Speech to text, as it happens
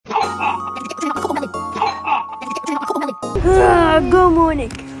Good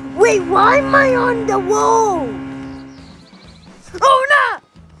morning. Wait, why am I on the wall? Oh no!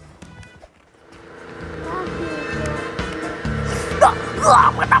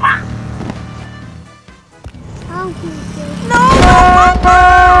 No!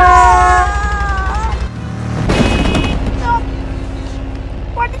 Stop!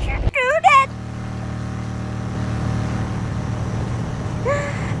 Why did you do that?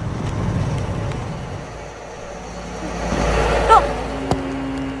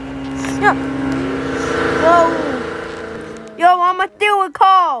 Yo, I'ma do a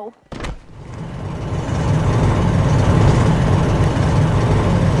call.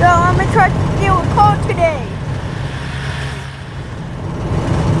 Yo, I'ma try to do a call today.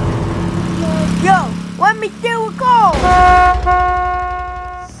 Yo, let me do a call.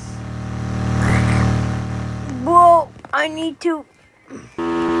 Bro, I need to.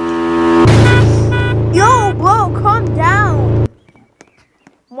 Yo, bro, calm down.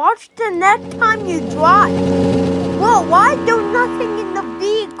 Watch the next time you drive. Well, why do nothing in the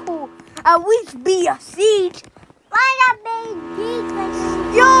vehicle? At least be a seat. Why not be deep?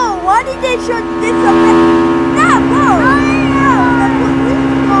 Yo, why did they shut this up? Nah, bro. The police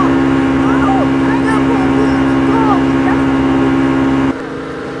gone. The police gone.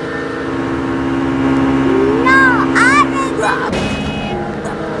 No, I didn't.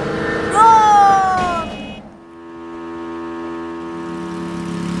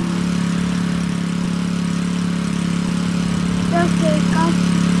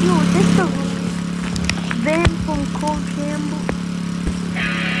 Yo, this is a van from Cole Campbell.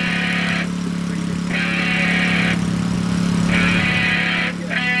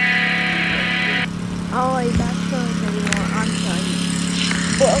 Oh, that's the I'm sorry.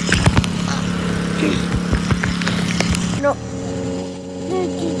 No.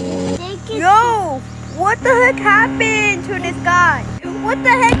 Yo, what the heck happened to this guy? What the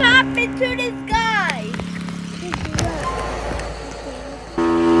heck happened to this guy?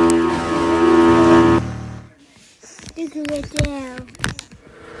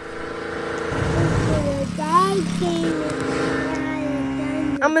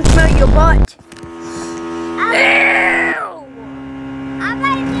 I'm gonna smell your butt.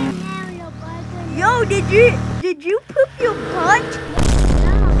 Yo, did you poop your butt?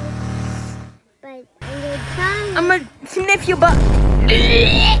 No, but I'm gonna sniff your butt.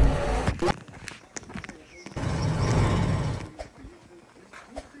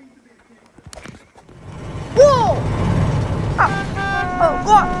 Whoa! Oh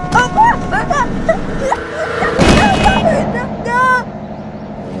God! Oh God!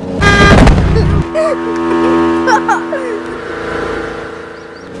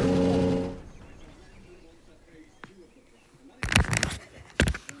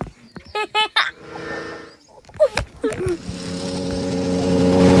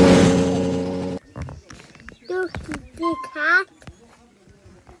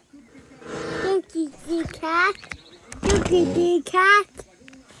 Dookie the cat.